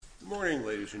morning,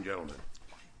 ladies and gentlemen.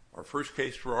 Our first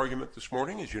case for argument this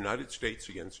morning is United States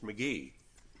against McGhee.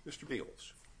 Mr.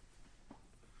 Beals.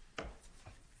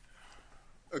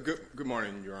 Good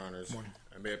morning, Your Honors. Good morning.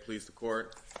 May it please the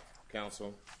Court,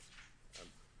 Counsel.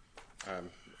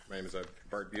 My name is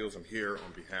Bart Beals. I'm here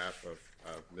on behalf of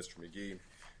Mr. McGhee.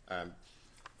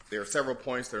 There are several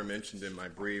points that are mentioned in my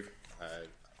brief.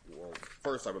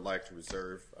 First, I would like to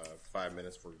reserve 5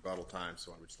 minutes for rebuttal time,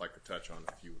 so I would just like to touch on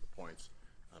a few of the points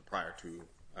prior to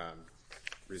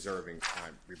reserving my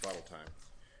rebuttal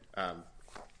time.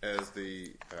 As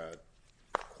the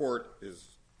Court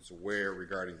is aware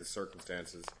regarding the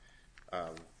circumstances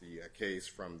of the case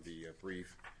from the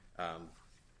brief,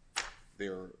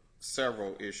 there are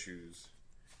several issues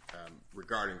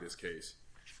regarding this case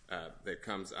that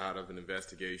comes out of an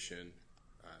investigation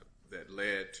that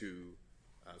led to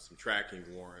some tracking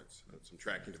warrants, some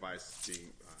tracking devices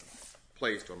being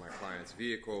placed on my client's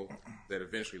vehicle that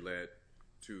eventually led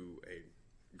to a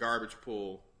garbage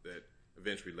pull that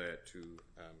eventually led to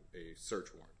a search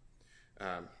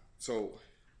warrant. So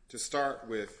to start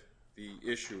with the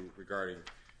issue regarding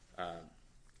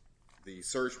the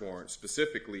search warrant,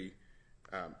 specifically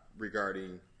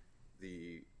regarding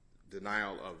the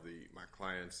denial of my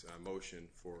client's motion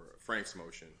for Frank's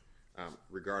motion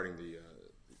regarding the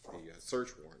search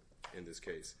warrant in this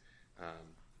case.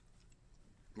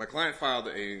 My client filed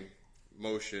a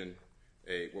motion,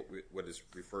 what is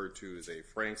referred to as a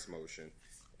Frank's motion,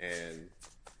 and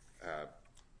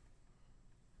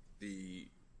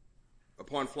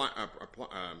upon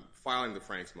filing the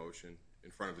Frank's motion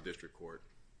in front of the district court,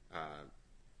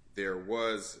 there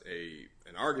was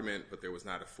an argument, but there was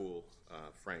not a full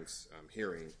Frank's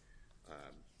hearing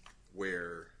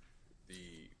where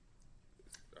the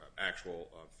actual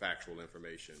factual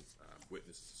information,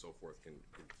 witnesses and so forth, can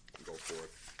go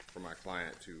forth for my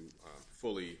client to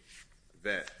fully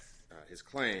vet his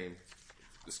claim,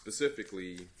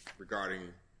 specifically regarding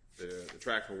the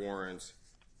tracker warrants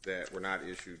that were not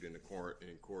issued in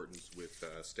accordance with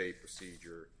state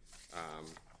procedure,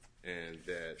 and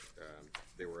that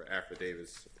there were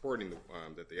affidavits supporting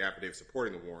the affidavits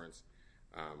supporting the warrants,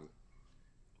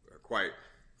 quite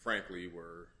frankly,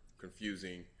 were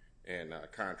confusing and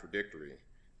contradictory,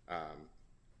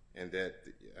 and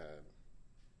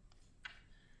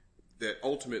that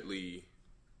ultimately,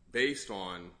 based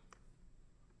on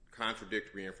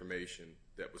contradictory information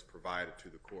that was provided to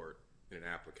the court in an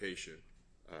application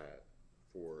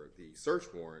for the search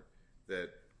warrant, that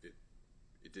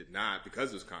it did not,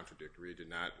 because it was contradictory, it did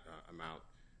not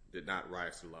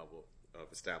rise to the level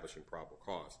of establishing probable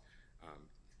cause.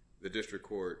 The district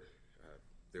court,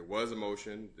 there was a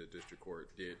motion. The district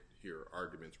court did hear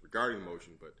arguments regarding the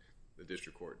motion, but the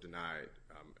district court denied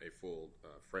a full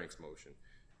Frank's motion.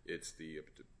 It's the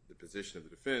position of the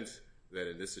defense that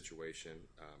in this situation,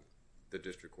 the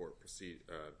district court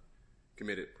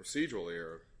committed procedural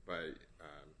error by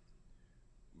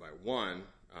one,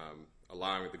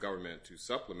 allowing the government to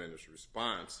supplement its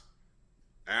response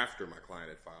after my client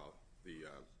had filed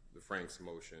the Frank's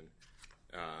motion,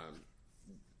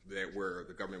 where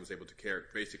the government was able to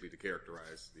basically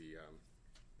characterize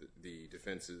the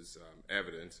defense's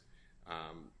evidence,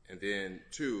 and then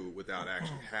two, without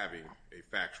actually having a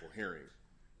factual hearing.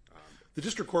 The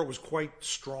district court was quite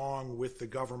strong with the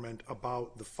government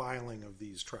about the filing of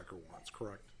these tracker warrants,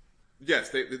 correct? Yes,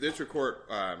 the district court,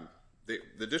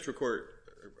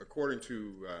 according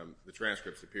to the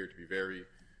transcripts, appeared to be very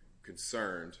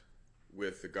concerned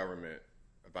with the government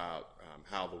about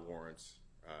how the warrants,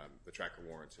 the tracker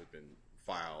warrants, had been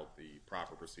filed, the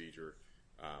proper procedure,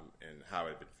 and how it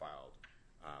had been filed,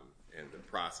 and the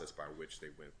process by which they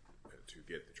went to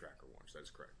get the tracker warrants. That is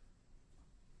correct.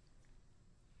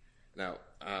 Now,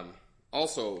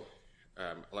 also,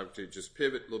 I'd like to just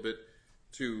pivot a little bit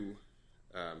to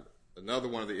another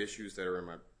one of the issues that are in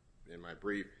my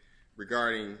brief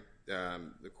regarding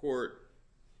the court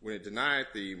when it denied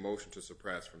the motion to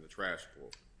suppress from the trash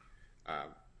pool.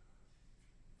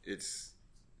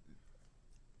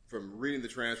 From reading the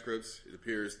transcripts, it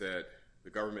appears that the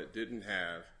government didn't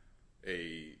have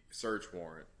a search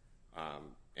warrant,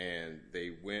 and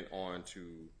they went on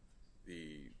to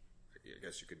I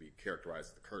guess you could be characterized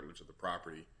as the curtilage of the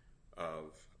property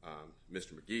of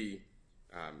Mr. McGhee,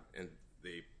 and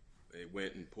they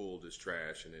went and pulled his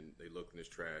trash, and then they looked in his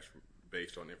trash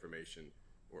based on information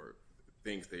or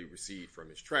things they received from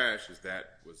his trash, as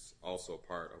that was also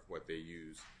part of what they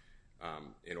used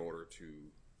in order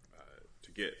to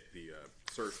get the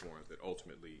search warrant that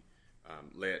ultimately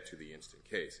led to the instant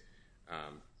case.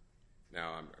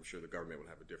 Now, I'm sure the government will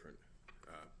have a different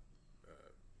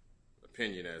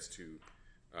opinion as to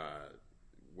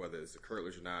whether it's the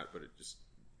curtilage or not, but it just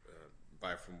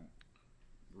from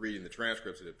reading the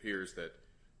transcripts, it appears that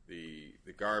the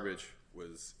garbage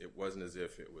wasn't as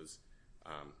if it was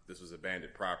this was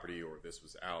abandoned property or this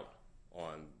was out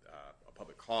on a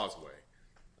public causeway.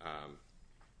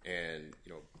 And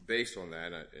based on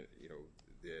that,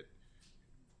 that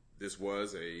this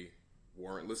was a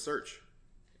warrantless search,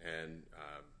 and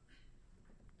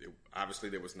obviously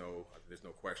there's no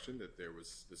question that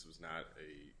this was not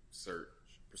a search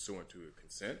pursuant to a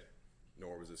consent,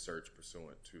 nor was a search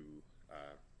pursuant to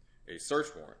a search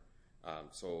warrant.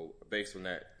 So based on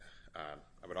that,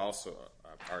 I would also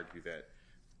argue that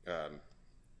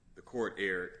the court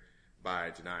erred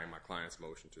by denying my client's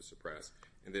motion to suppress.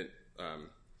 And then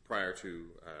prior to,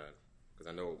 because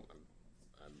I know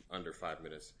I'm under 5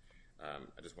 minutes,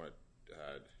 I just want to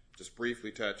just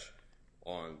briefly touch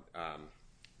on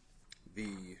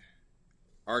the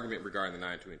argument regarding the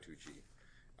 922G.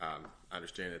 I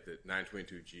understand that the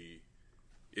 922G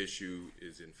issue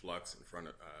is in flux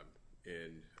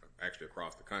actually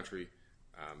across the country.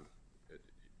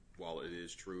 While it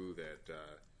is true that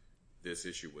this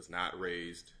issue was not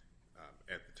raised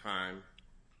at the time,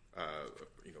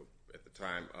 at the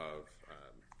time of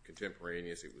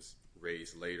contemporaneous, it was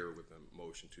raised later with a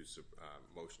motion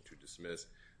to dismiss.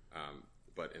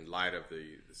 But in light of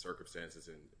the circumstances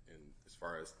and as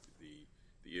far as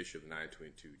the issue of the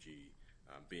 922G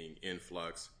being in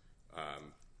flux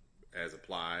as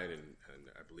applied, and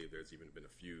I believe there's even been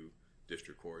a few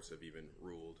district courts have even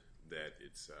ruled that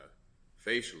it's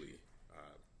facially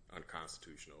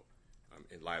unconstitutional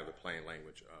in light of the plain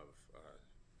language of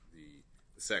the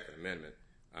Second Amendment.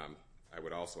 I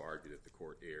would also argue that the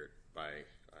court erred by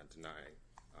denying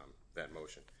that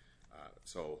motion.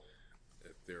 So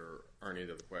if there aren't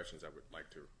any other questions, I would like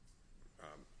to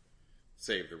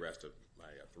save the rest of my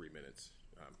 3 minutes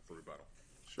for rebuttal.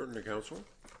 Certainly, counsel.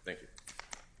 Thank you.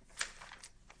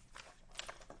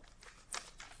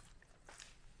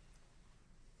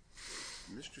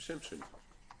 Mr. Simpson.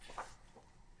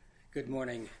 Good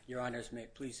morning, Your Honors. May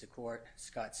it please the Court,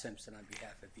 Scott Simpson on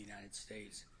behalf of the United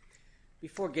States.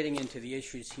 Before getting into the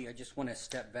issues here, I just want to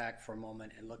step back for a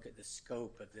moment and look at the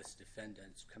scope of this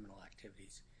defendant's criminal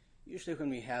activities. Usually when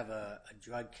we have a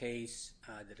drug case,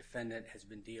 the defendant has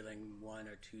been dealing 1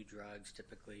 or 2 drugs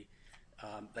typically.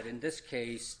 But in this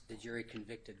case, the jury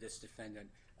convicted this defendant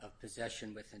of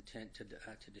possession with intent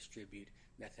to distribute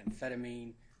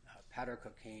methamphetamine, powder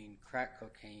cocaine, crack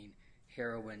cocaine,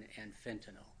 heroin, and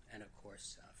fentanyl. And of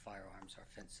course, firearms are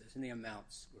offenses. And the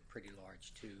amounts were pretty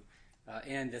large too.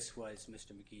 And this was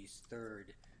Mr. McGhee's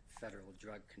 3rd federal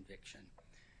drug conviction.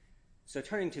 So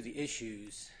turning to the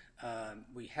issues,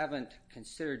 we haven't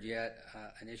considered yet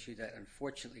an issue that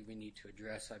unfortunately we need to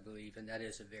address, I believe, and that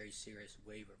is a very serious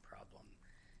waiver problem.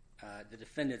 The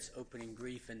defendant's opening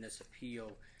brief in this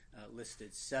appeal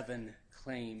listed 7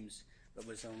 claims, but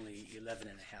was only 11.5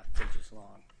 pages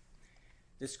long.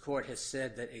 This court has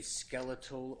said that a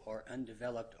skeletal or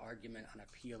undeveloped argument on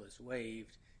appeal is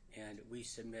waived, and we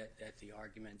submit that the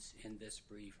arguments in this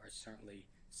brief are certainly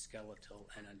skeletal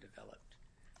and undeveloped.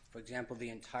 For example, the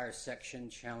entire section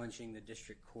challenging the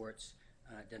district court's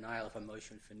denial of a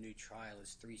motion for new trial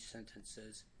is 3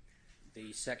 sentences.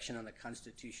 The section on the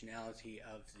constitutionality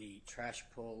of the trash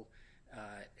pull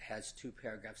has 2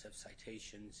 paragraphs of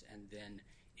citations and then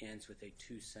ends with a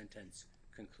 2-sentence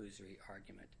conclusory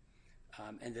argument.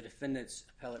 And the defendant's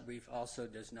appellate brief also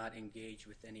does not engage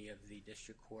with any of the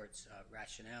district court's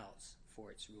rationales for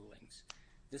its rulings.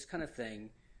 This kind of thing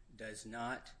does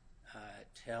not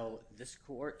tell this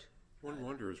court. One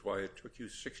wonders why it took you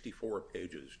 64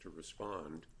 pages to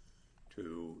respond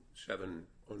to 7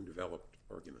 undeveloped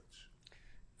arguments.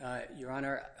 Your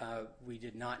Honor, we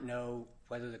did not know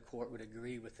whether the court would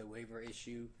agree with the waiver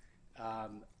issue.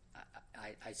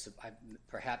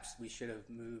 Perhaps we should have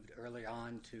moved early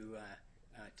on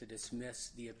to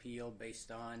dismiss the appeal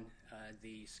based on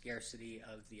the scarcity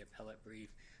of the appellate brief,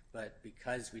 but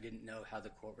because we didn't know how the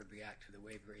court would react to the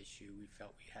waiver issue, we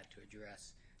felt we had to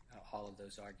address all of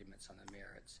those arguments on the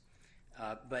merits.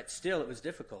 But still, it was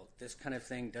difficult. This kind of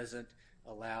thing doesn't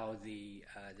allow the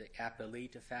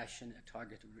appellee to fashion a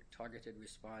targeted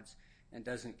response and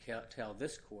doesn't tell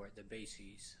this court the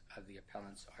bases of the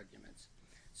appellant's arguments.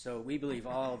 So we believe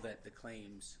all that the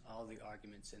claims, all the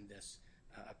arguments in this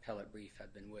appellate brief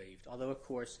have been waived. Although, of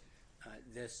course,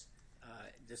 this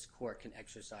court can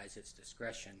exercise its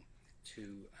discretion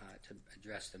to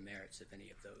address the merits of any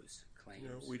of those claims.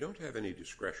 No, we don't have any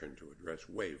discretion to address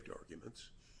waived arguments.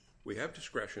 We have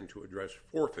discretion to address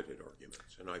forfeited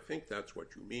arguments, and I think that's what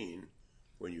you mean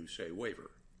when you say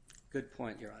waiver. Good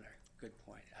point, Your Honor. Good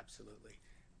point, absolutely.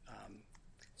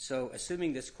 So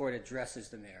assuming this court addresses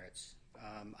the merits,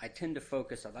 I'd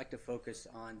like to focus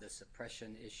on the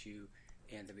suppression issue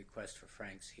and the request for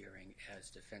Frank's hearing,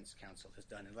 as defense counsel has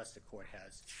done, unless the court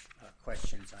has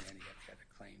questions on any of the other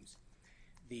claims.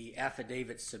 The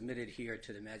affidavit submitted here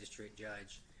to the magistrate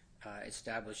judge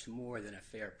established more than a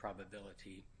fair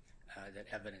probability that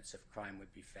evidence of crime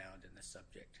would be found in the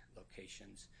subject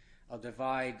locations. I'll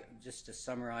divide, just to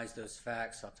summarize those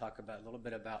facts, I'll talk a little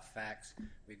bit about facts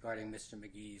regarding Mr.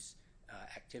 McGhee's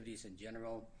activities in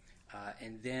general,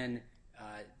 and then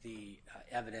the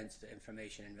evidence, the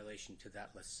information in relation to that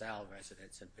LaSalle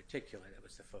residence in particular that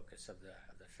was the focus of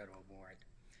the federal warrant.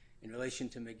 In relation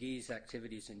to McGhee's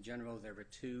activities in general, there were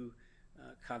two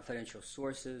confidential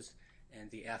sources,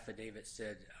 and the affidavit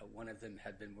said one of them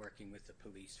had been working with the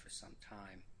police for some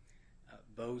time.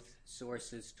 Both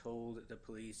sources told the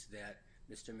police that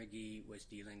Mr. McGhee was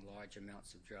dealing large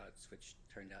amounts of drugs, which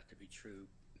turned out to be true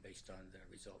based on the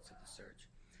results of the search.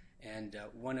 And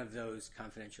one of those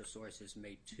confidential sources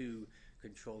made two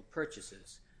controlled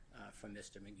purchases from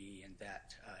Mr. McGhee, and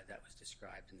that was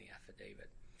described in the affidavit.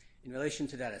 In relation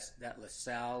to that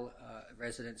LaSalle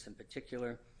residence in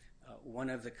particular, one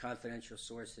of the confidential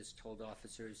sources told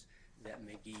officers that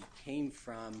McGhee came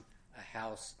from a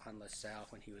house on LaSalle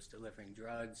when he was delivering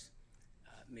drugs.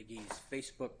 McGhee's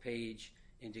Facebook page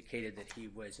indicated that he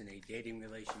was in a dating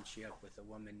relationship with a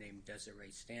woman named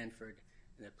Desiree Stanford,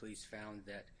 and the police found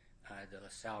that the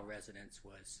LaSalle residence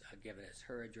was given as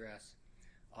her address.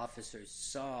 Officers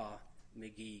saw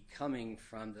McGhee coming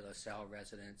from the LaSalle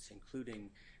residence, including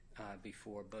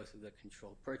before both of the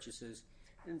controlled purchases,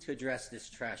 and to address this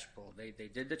trash pull. They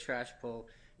did the trash pull,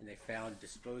 and they found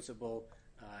disposable,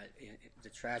 the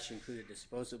trash included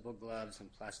disposable gloves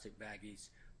and plastic baggies,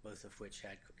 both of which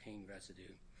had cocaine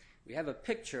residue. We have a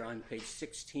picture on page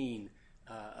 16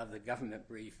 of the government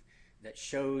brief that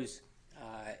shows,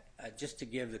 just to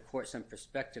give the court some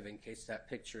perspective in case that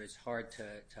picture is hard to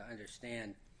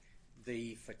understand,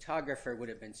 the photographer would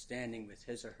have been standing with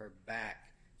his or her back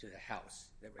to the house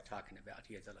that we're talking about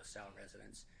here at the LaSalle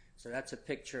residence. So that's a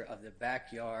picture of the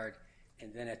backyard,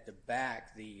 and then at the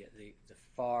back, the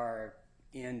far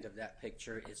end of that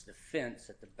picture is the fence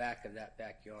at the back of that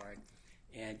backyard,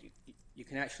 and you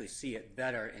can actually see it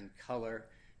better in color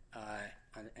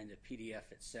in the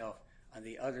PDF itself. On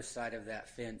the other side of that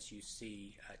fence, you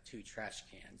see two trash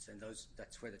cans, and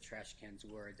that's where the trash cans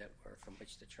were from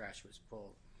which the trash was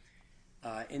pulled.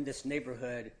 In this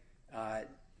neighborhood,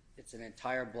 it's an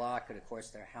entire block, and of course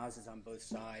there are houses on both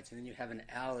sides, and then you have an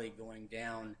alley going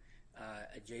down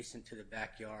adjacent to the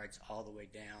backyards all the way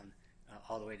down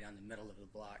the middle of the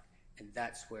block, and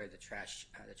that's where the trash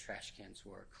cans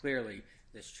were. Clearly,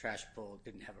 this trash pull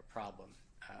didn't have a problem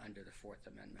under the Fourth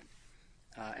Amendment.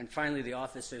 And finally, the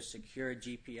officers secured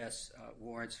GPS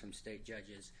warrants from state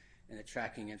judges, and the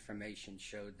tracking information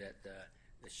showed that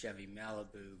the Chevy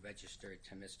Malibu registered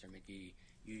to Mr. McGhee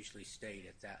usually stayed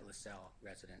at that LaSalle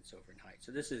residence overnight.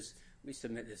 So we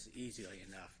submit this easily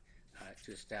enough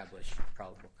to establish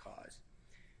probable cause.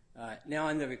 Now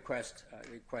on the request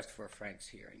for Frank's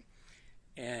hearing.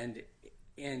 And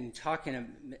in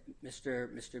talking,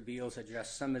 Mr. Beals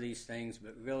addressed some of these things,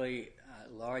 but really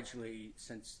largely,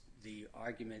 since the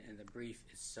argument in the brief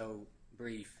is so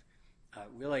brief,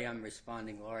 really I'm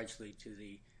responding largely to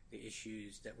the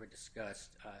issues that were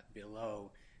discussed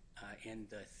below in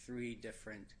the three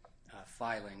different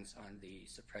filings on the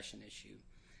suppression issue.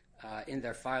 In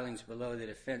their filings below, the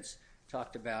defense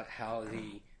talked about how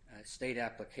the state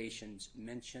applications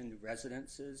mentioned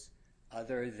residences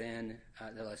other than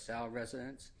the LaSalle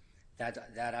residence.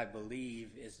 That I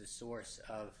believe is the source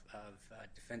of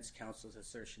defense counsel's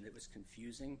assertion that it was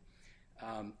confusing.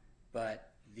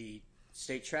 But the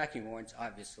state tracking warrants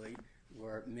obviously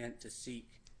were meant to seek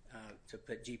to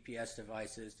put GPS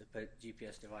devices, to put a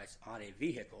GPS device on a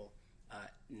vehicle,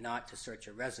 not to search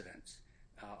a residence.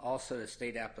 Also, the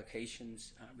state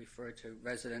applications refer to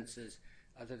residences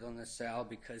other than LaSalle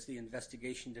because the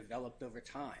investigation developed over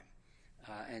time,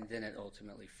 and then it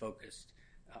ultimately focused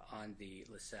on the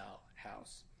LaSalle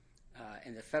house.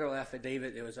 In the federal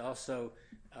affidavit, there was also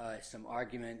some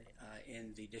argument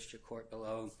in the district court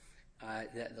below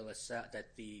that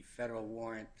the federal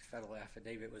warrant, federal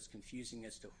affidavit was confusing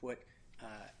as to what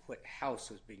house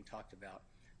was being talked about.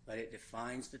 But it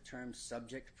defines the term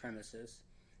subject premises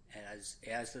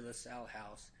as the LaSalle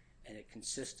house, and it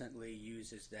consistently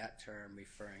uses that term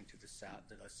referring to the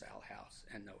LaSalle house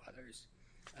and no others.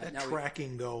 That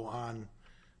tracking, though, on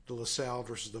the LaSalle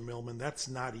versus the Millman, that's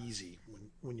not easy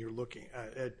when you're looking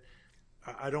at it.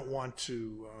 I don't want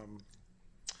to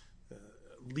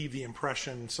leave the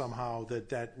impression somehow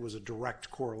that was a direct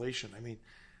correlation. I mean,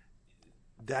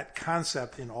 that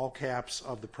concept in all caps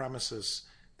of the premises,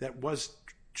 that was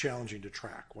challenging to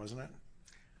track, wasn't it?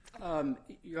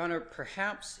 Your Honor,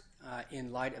 perhaps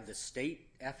in light of the state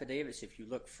affidavits, if you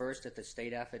look first at the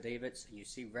state affidavits, you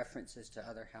see references to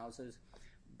other houses.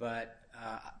 But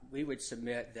we would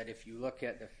submit that if you look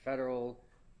at the federal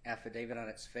affidavit on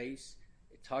its face,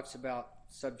 it talks about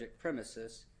subject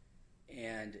premises.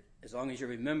 And as long as you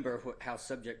remember how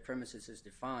subject premises is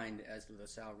defined as the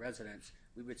LaSalle residence,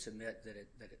 we would submit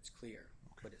that it's clear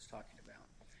what it's talking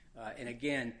about. And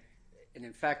again, and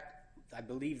in fact, I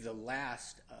believe the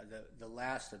last or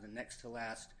the next to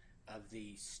last of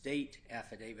the state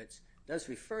affidavits does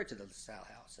refer to the LaSalle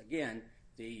house. Again,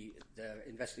 the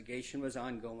investigation was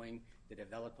ongoing. They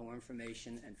developed more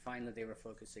information, and finally they were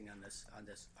focusing on this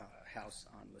house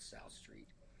on LaSalle Street.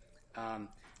 And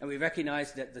we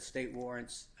recognize that the state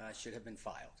warrants should have been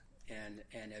filed. And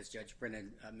as Judge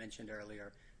Brennan mentioned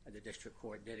earlier, the district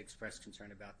court did express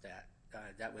concern about that.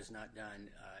 That was not done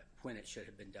when it should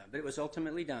have been done. But it was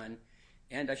ultimately done.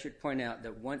 And I should point out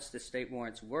that once the state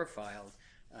warrants were filed,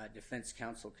 defense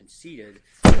counsel conceded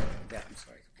that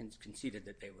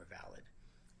they were valid.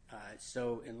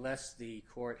 So unless the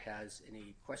court has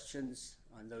any questions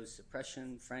on those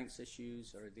suppression, Frank's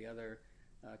issues, or the other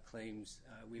claims,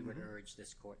 we would urge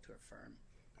this court to affirm.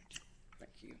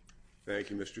 Thank you. Thank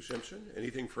you, Mr. Simpson.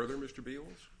 Anything further, Mr.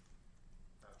 Beals?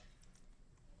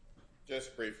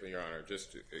 Just briefly, Your Honor,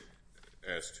 just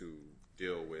as to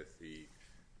deal with the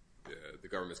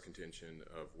government's contention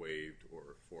of waived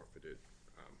or forfeited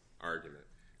argument.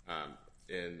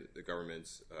 In the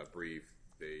government's brief,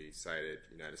 they cited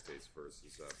United States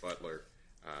versus Butler,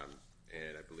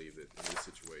 and I believe that in this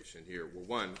situation here, well,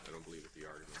 one, I don't believe that the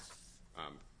arguments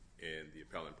in the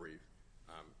appellant brief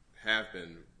have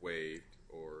been waived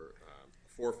or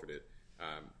forfeited.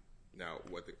 Now,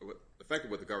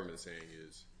 effectively what the government is saying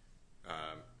is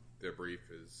their brief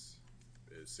is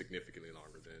significantly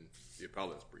longer than the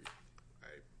appellant's brief.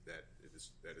 That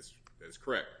is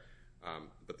correct.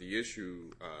 But the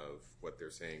issue of what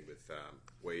they're saying with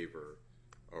waiver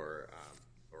or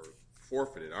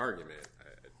forfeited argument,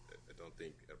 I don't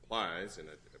think applies, and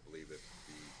I believe that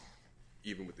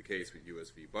even with the case with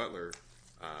U.S. v. Butler,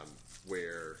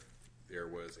 where there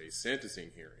was a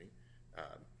sentencing hearing,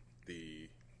 the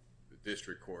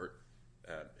district court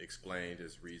explained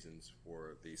his reasons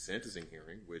for the sentencing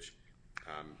hearing, which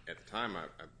at the time I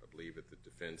believe that the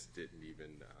defense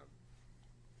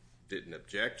didn't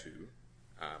object to,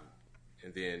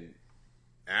 and then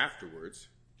afterwards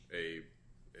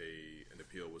an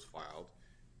appeal was filed,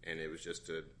 and it was just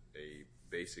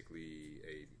basically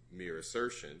a mere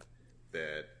assertion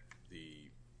that the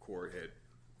court had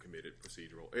committed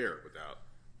procedural error without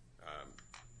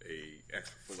a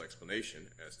full explanation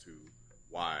as to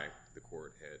why the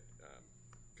court had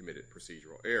committed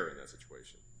procedural error in that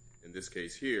situation. In this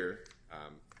case here,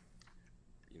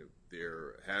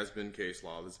 there has been case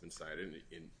law that's been cited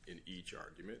in each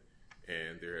argument,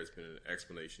 and there has been an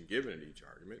explanation given in each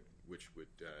argument, which would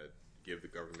give the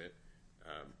government,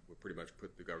 would pretty much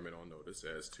put the government on notice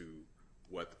as to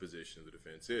what the position of the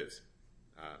defense is.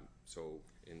 So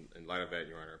in light of that,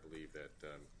 Your Honor, I believe that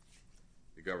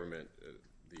the government,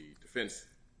 the defense,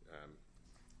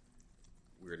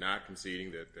 we're not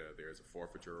conceding that there is a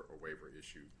forfeiture or waiver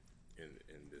issue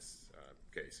in this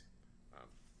case,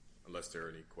 unless there are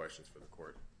any questions for the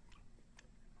court.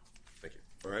 Thank you.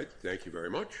 All right. Thank you very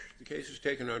much. The case is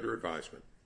taken under advisement.